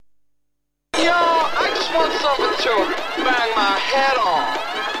want something to bang my head on.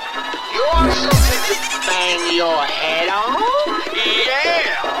 You want something to bang your head on? Yeah!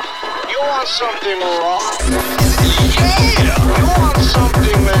 You want something rough? Yeah! You want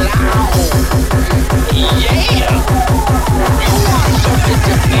something loud? Yeah! You want something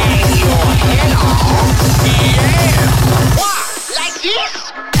to bang your head on? Yeah! What? Like this?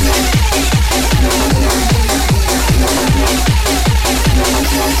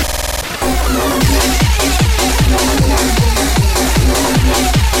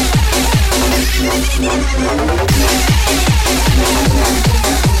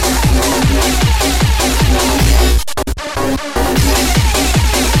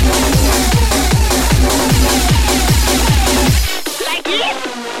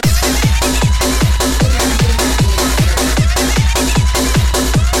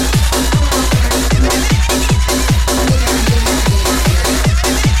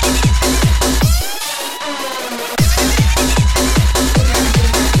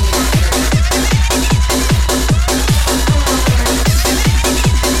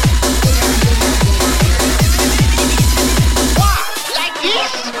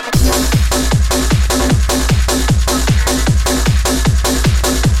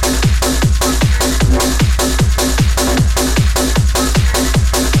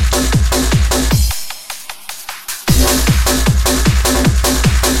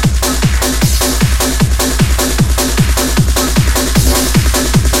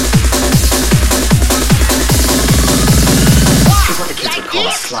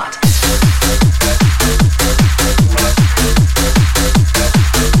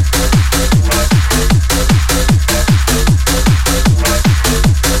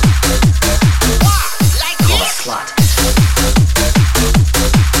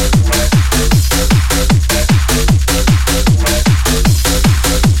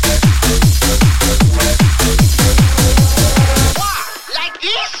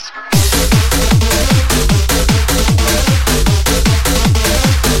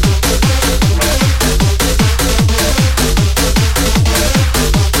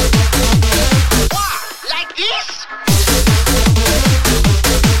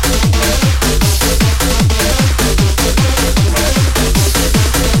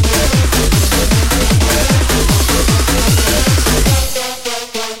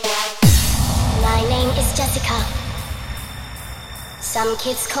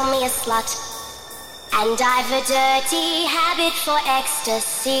 Kids call me a slut, and I've a dirty habit for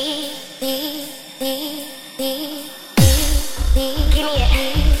ecstasy. Give me it.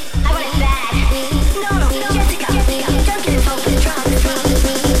 I want it bad. No, Jessica, don't get involved with drugs.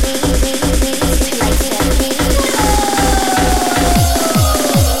 Too late, sir.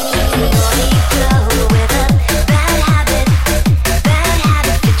 She's a naughty girl with a bad habit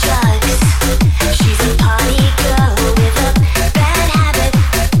for drugs. She's a party girl with a bad habit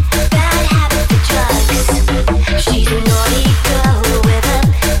for drugs. She's a naughty girl with a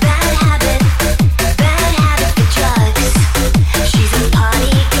bad habit for drugs. She's a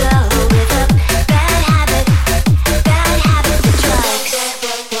party girl with a bad habit for drugs.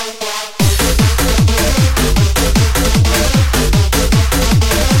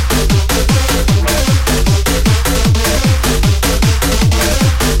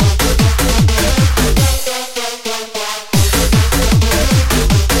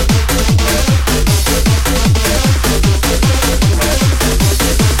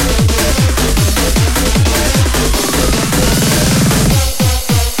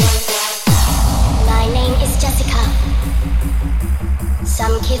 My name is Jessica.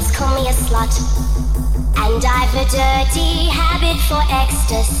 Some kids call me a slut, and I've a dirty habit for ecstasy.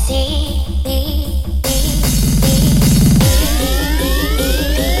 Ecstasy.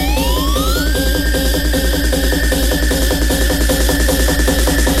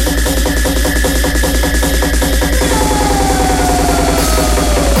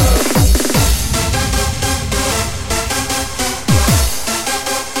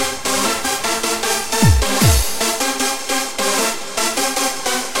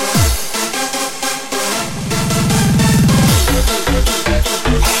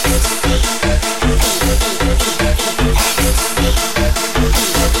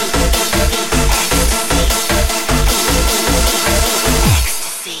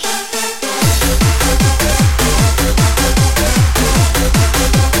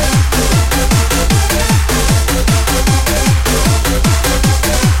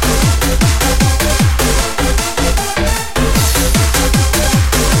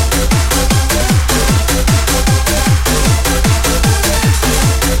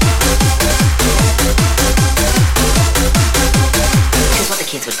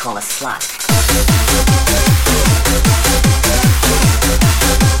 call a slut.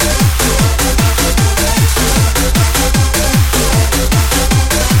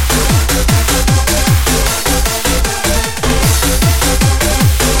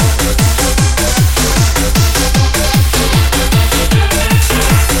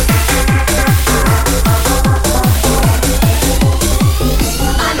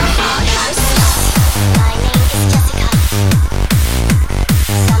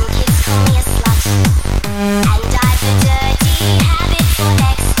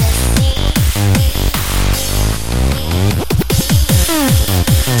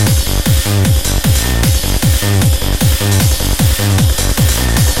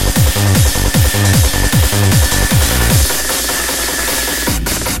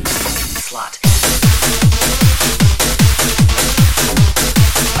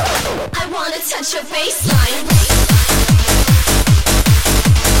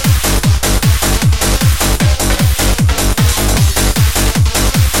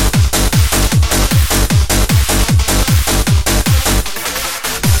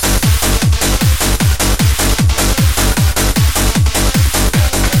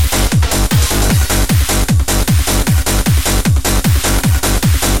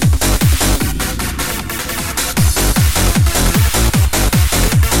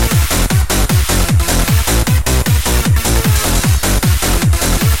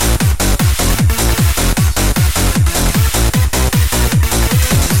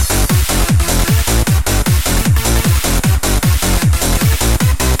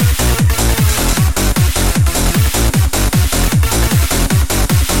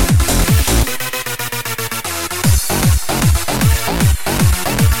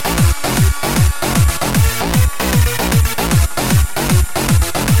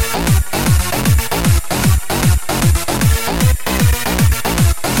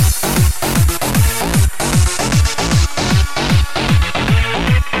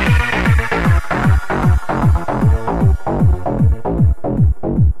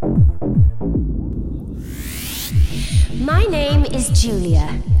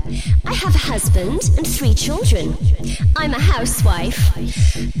 I'm a housewife.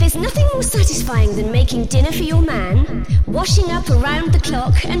 There's nothing more satisfying than making dinner for your man, washing up around the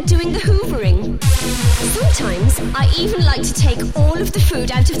clock and doing the hoovering. Sometimes I even like to take all of the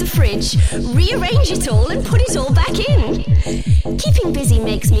food out of the fridge, rearrange it all and put it all back in. Keeping busy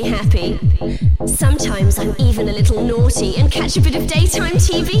makes me happy. Sometimes I'm even a little naughty and catch a bit of daytime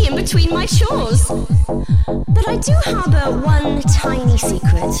TV in between my chores. But I do harbour one tiny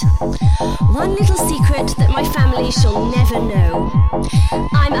secret. One little secret that my family shall never know.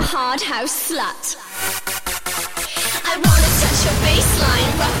 I'm a hard house slut. I wanna touch your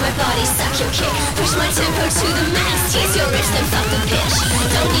baseline, rock my body, suck your kick, push my tempo to the max, tease your wrist and fuck the pitch.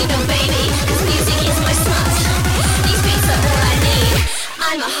 Don't need no baby, cause music is my smut. These beats are all I need.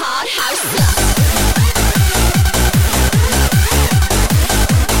 I'm a hard house slut.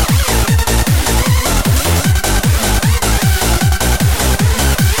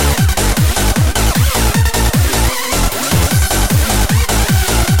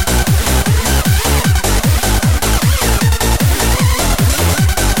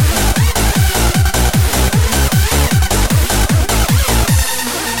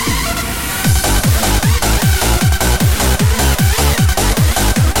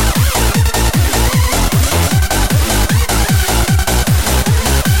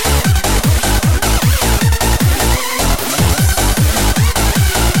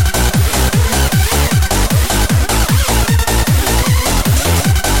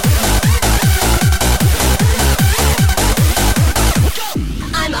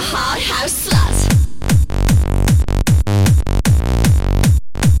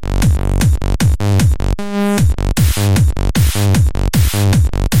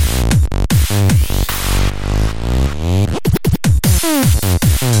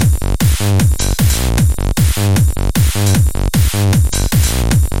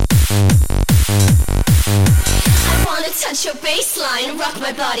 Rock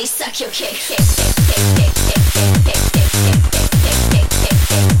my body, suck your kick. Don't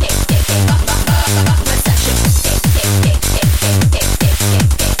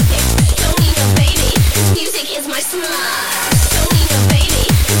need no baby, cause music is my smile. Don't need no baby,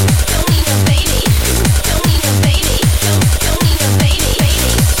 don't need no baby, don't need no baby, don't need no baby,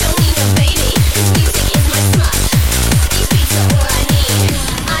 don't need no baby, cause music is my smile. These beats are all I need.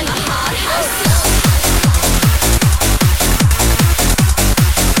 I'm a hard house slut.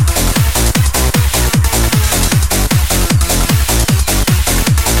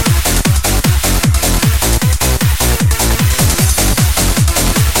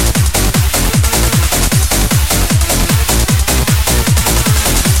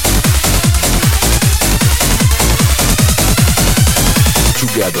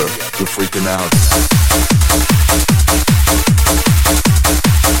 you're freaking out.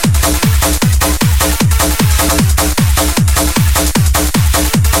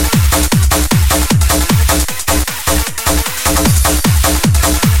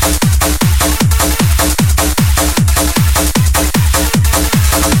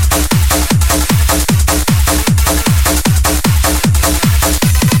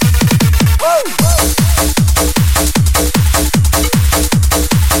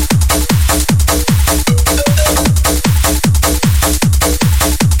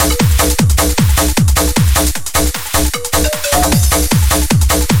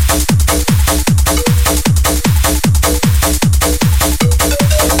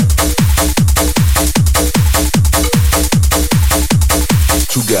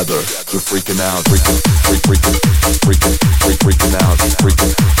 You're freaking out, freaking out, freaking down,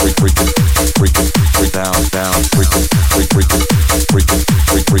 freaking out,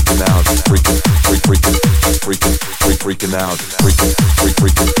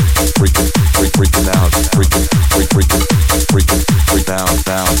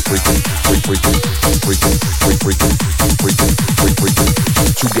 freaking out,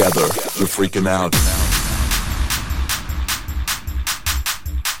 together, you're freaking out.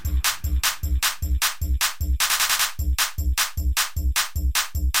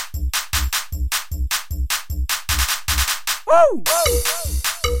 Woo!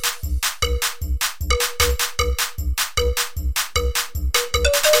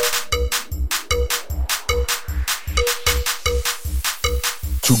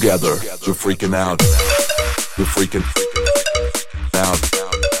 Together, you're freaking out. You're freaking out.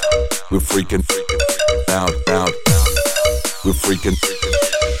 We're freaking out. We're freaking out. We're freaking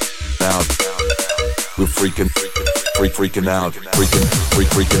out.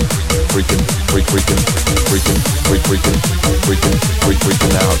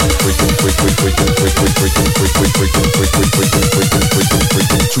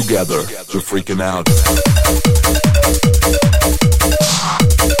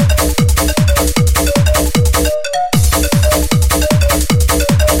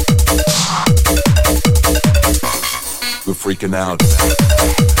 Freaking out.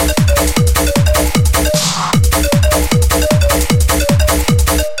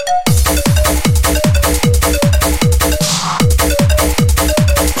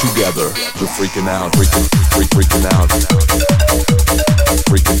 Together, you're freaking out. We're freaking out.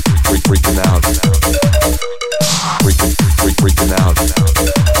 Together, we're freaking out. Freaking out.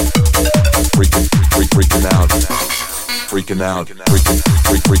 Freaking out. Freaking out. Freaking out. Freaking out.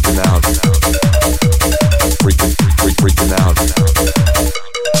 Freaking out.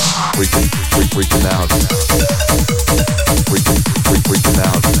 Freaking out. Freaking out.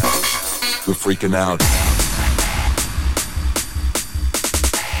 Freaking out. We're freaking out.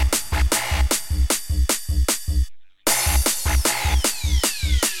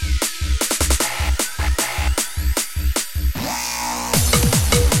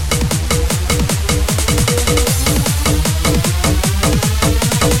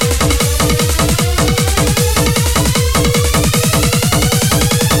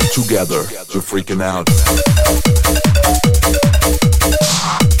 Together, you're freaking out.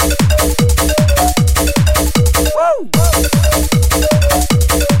 Woo!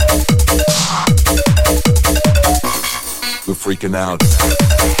 We're freaking out.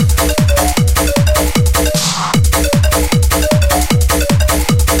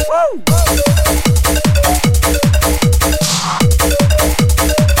 Woo!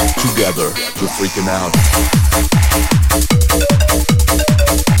 Together, we're freaking out.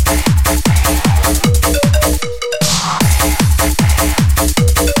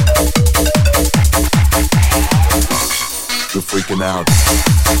 You're freaking out.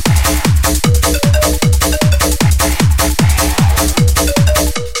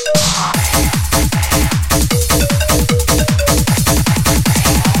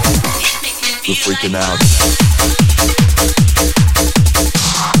 You're freaking out.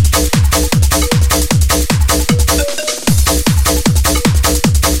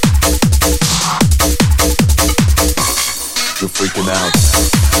 You're freaking out.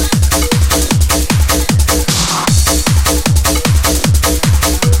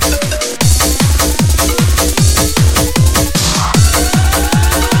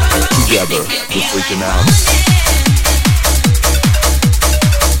 Together, we're freaking out.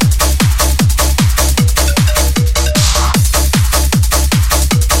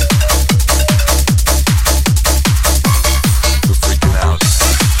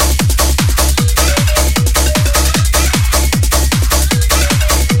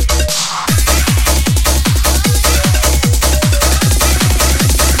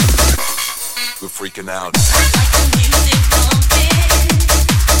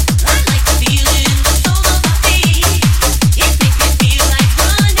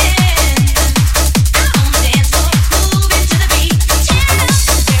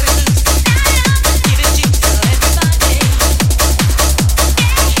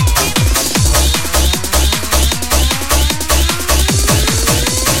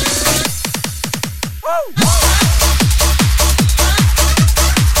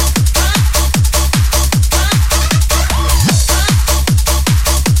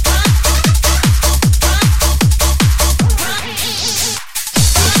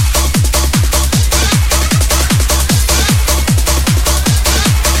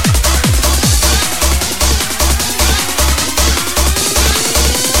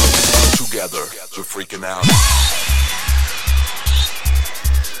 together, we're freaking out.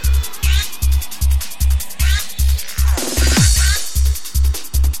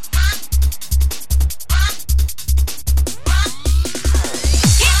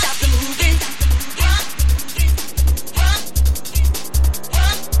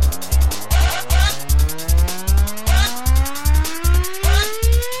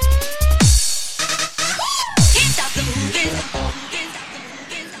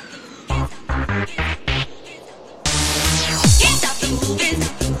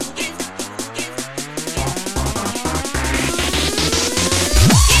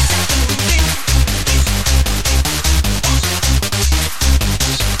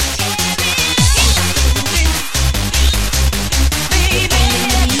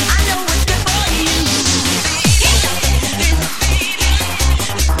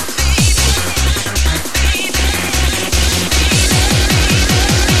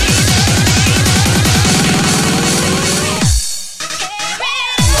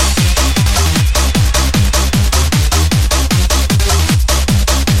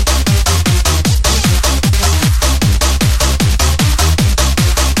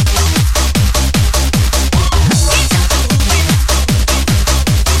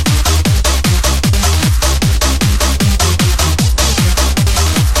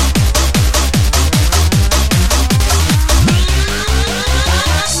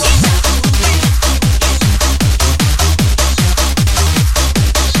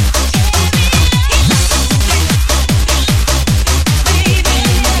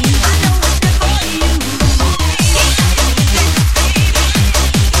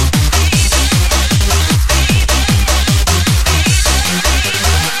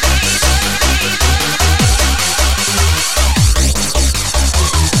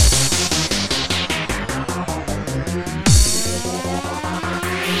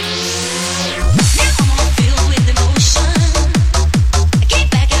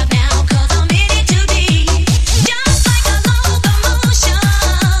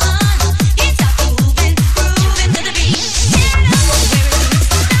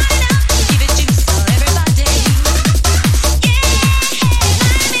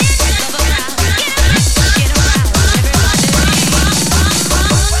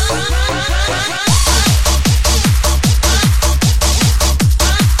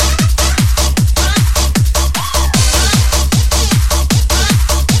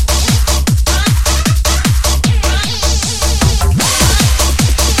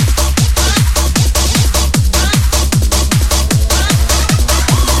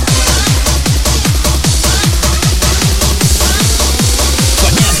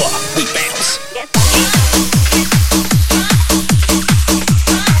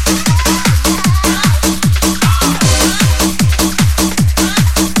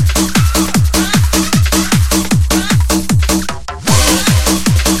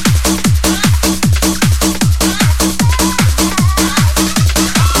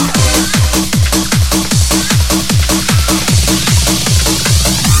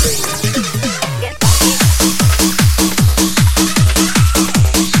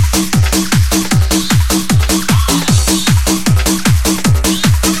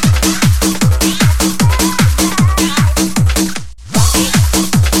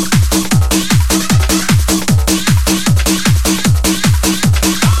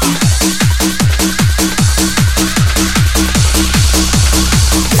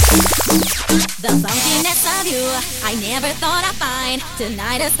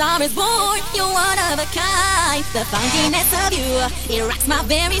 Tonight a star is born, you're one of a kind. The funkiness of you, it rocks my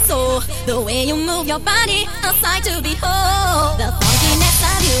very soul. The way you move your body, a sight to behold. The funkiness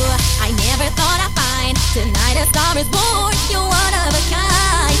of you, I never thought I'd find. Tonight a star is born, you're one of a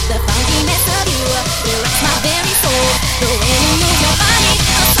kind. The funkiness of you, it rocks my very soul. The way you move your body,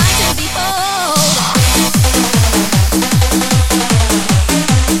 a sight to behold.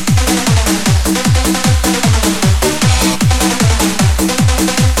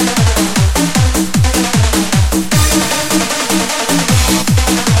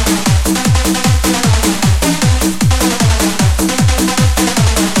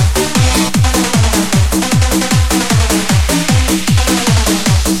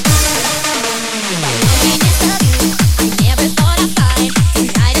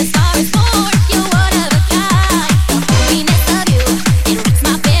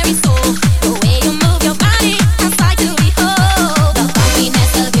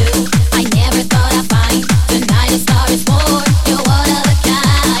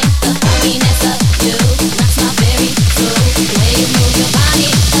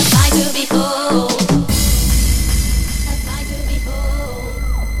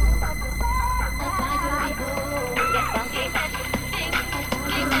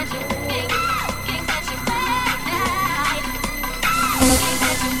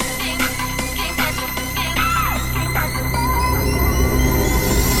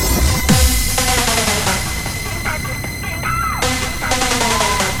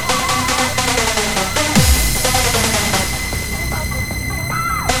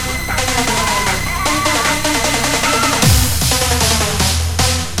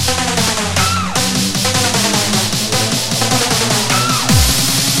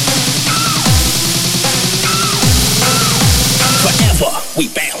 we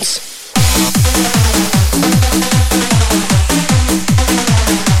bounce.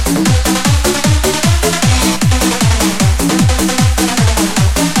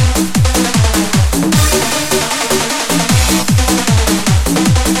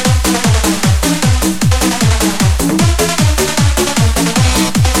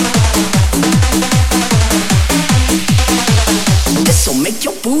 This'll make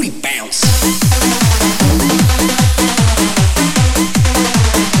your booty bounce.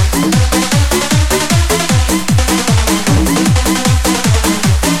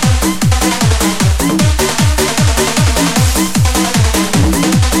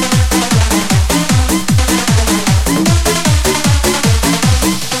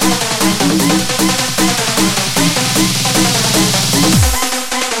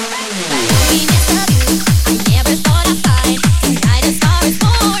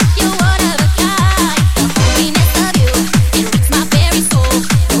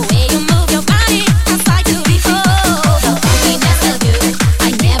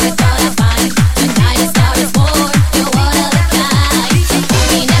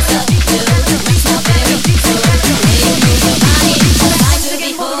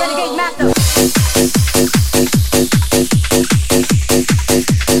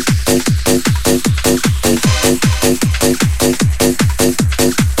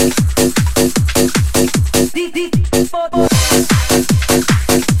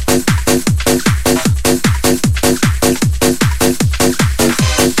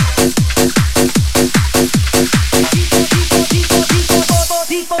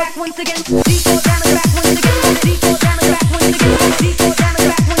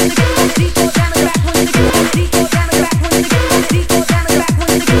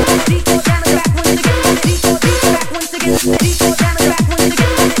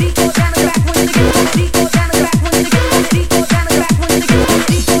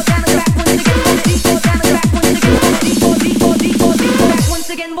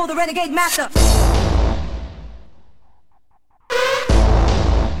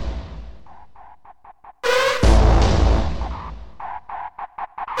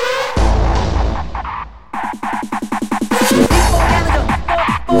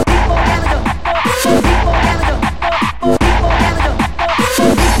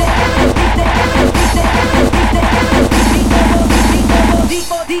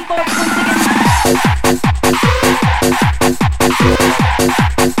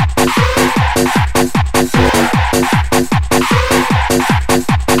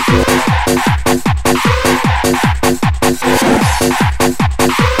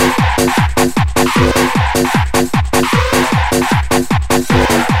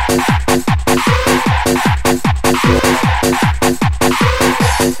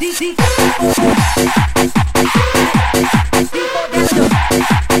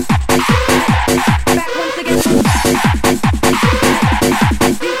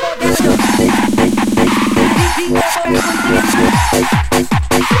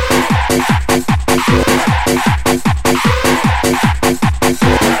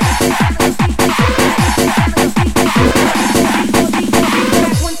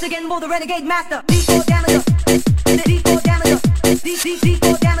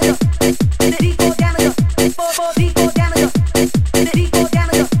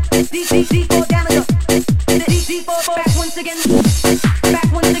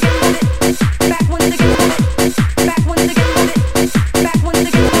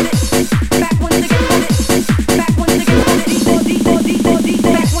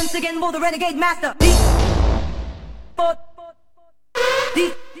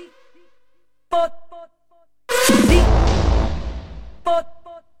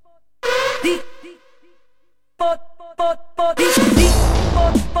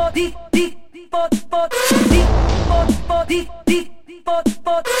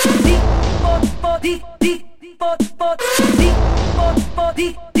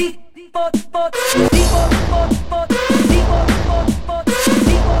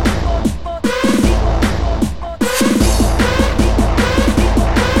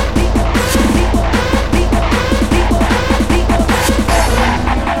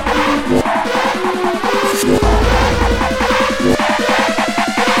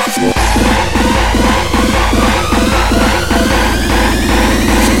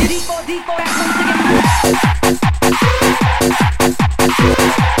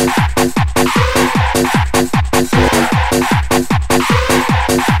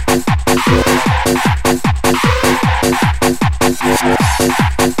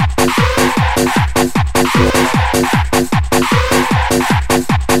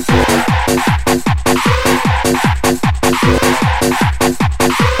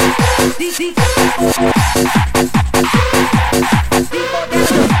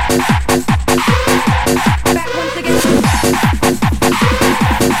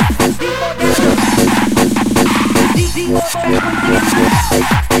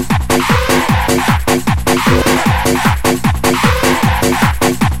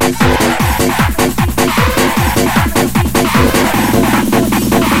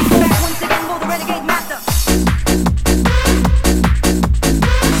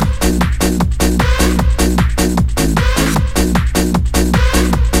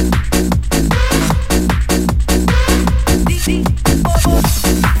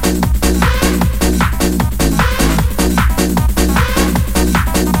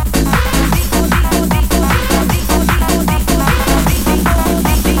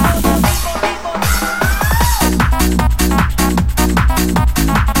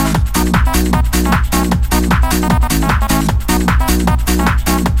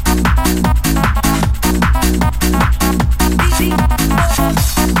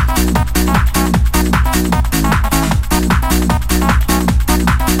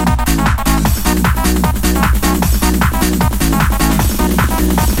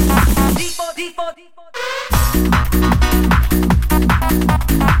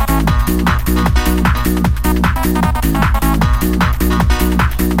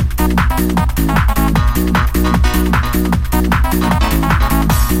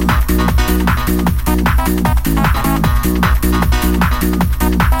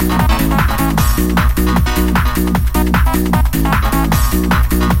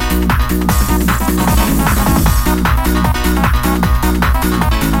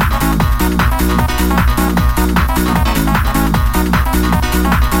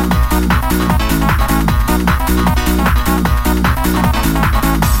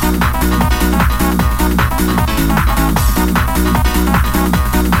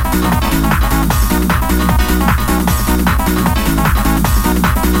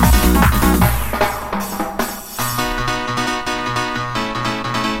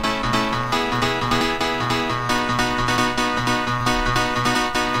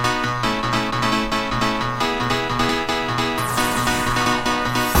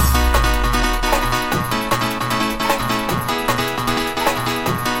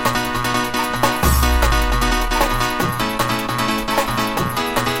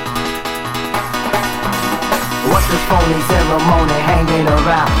 ceremony hanging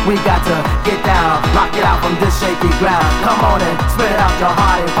around. We got to get down, rock it out from this shaky ground. Come on and spread out your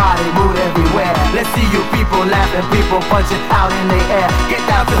hearty, party mood everywhere. Let's see you people laughing, people punching out in the air. Get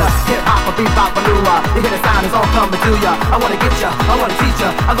down to the hip-hop, a bebop, a lua. You hear the sound, it's all coming to ya. I wanna get ya, I wanna teach ya.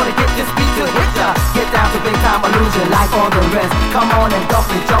 I'm gonna get this beat to hit ya. Get down to big time illusion like all the rest. Come on and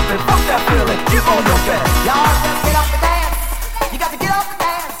dump and jump and fuck that feeling, give on your best. Y'all just get up and dance. You got to get up and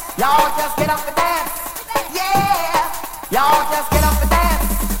dance. Y'all just get up and dance. Yeah. Y'all just get up and dance.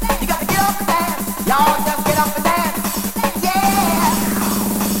 You got to get up and dance. Y'all just get up and dance. Yeah.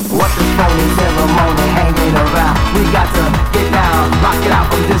 What's this phony ceremony hanging around? We got to get down, rock it out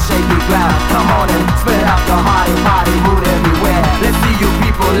from this shaky ground. Come on and spread out the hearty, party mood everywhere. Let's see you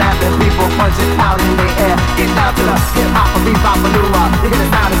people laughing, people punching out in the air. Get down to the hip-hop, a bebop, a lua. You hear the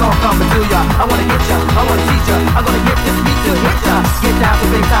sound, it's all coming to ya. I wanna get ya, I wanna teach ya. I'm gonna get this beat to hit ya. Get down to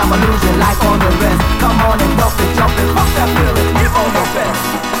big time illusion like all the rest. Come on and dump and jump and fuck that feeling, give on your best.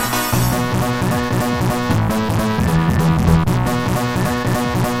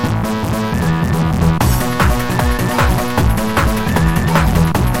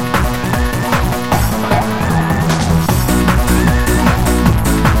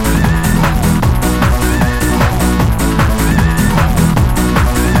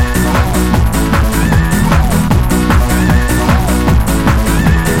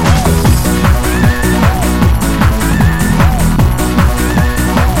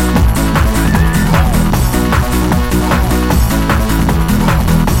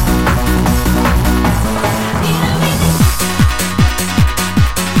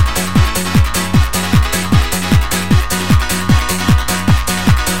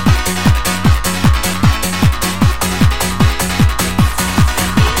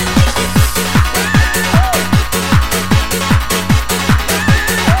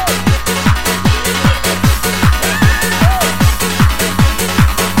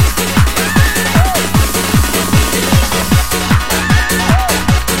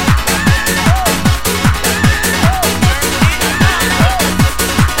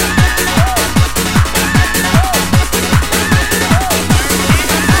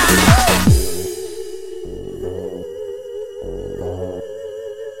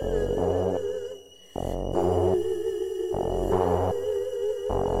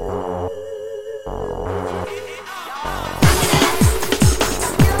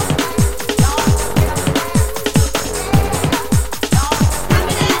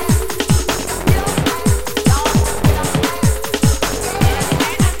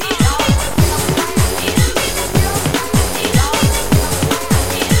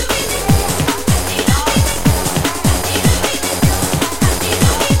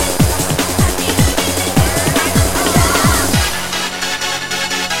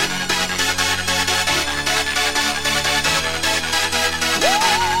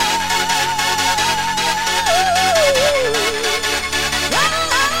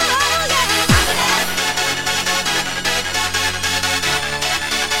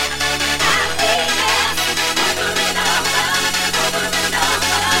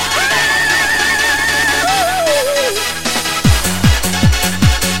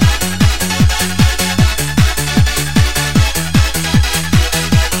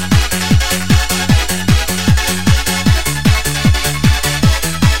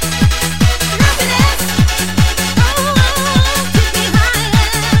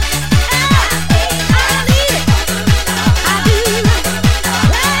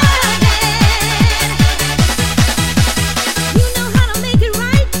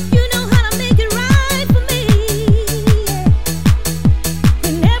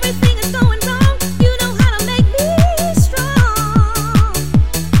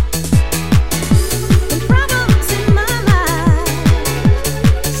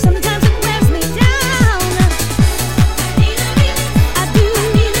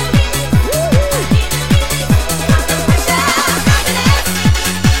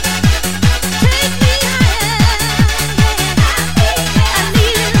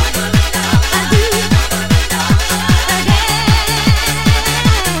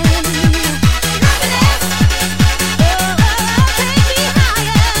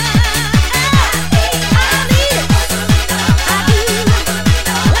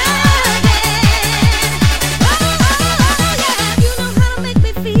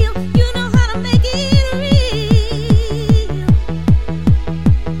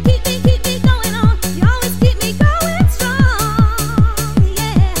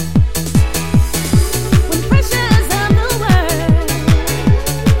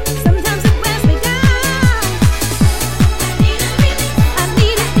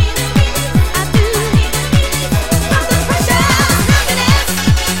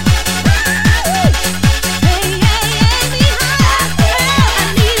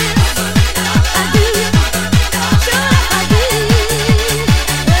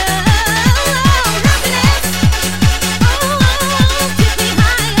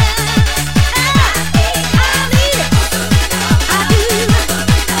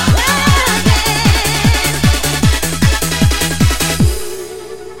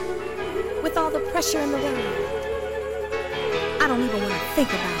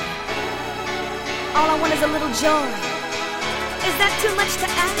 all I want is a little joy. Is that too much to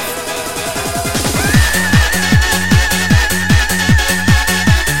ask?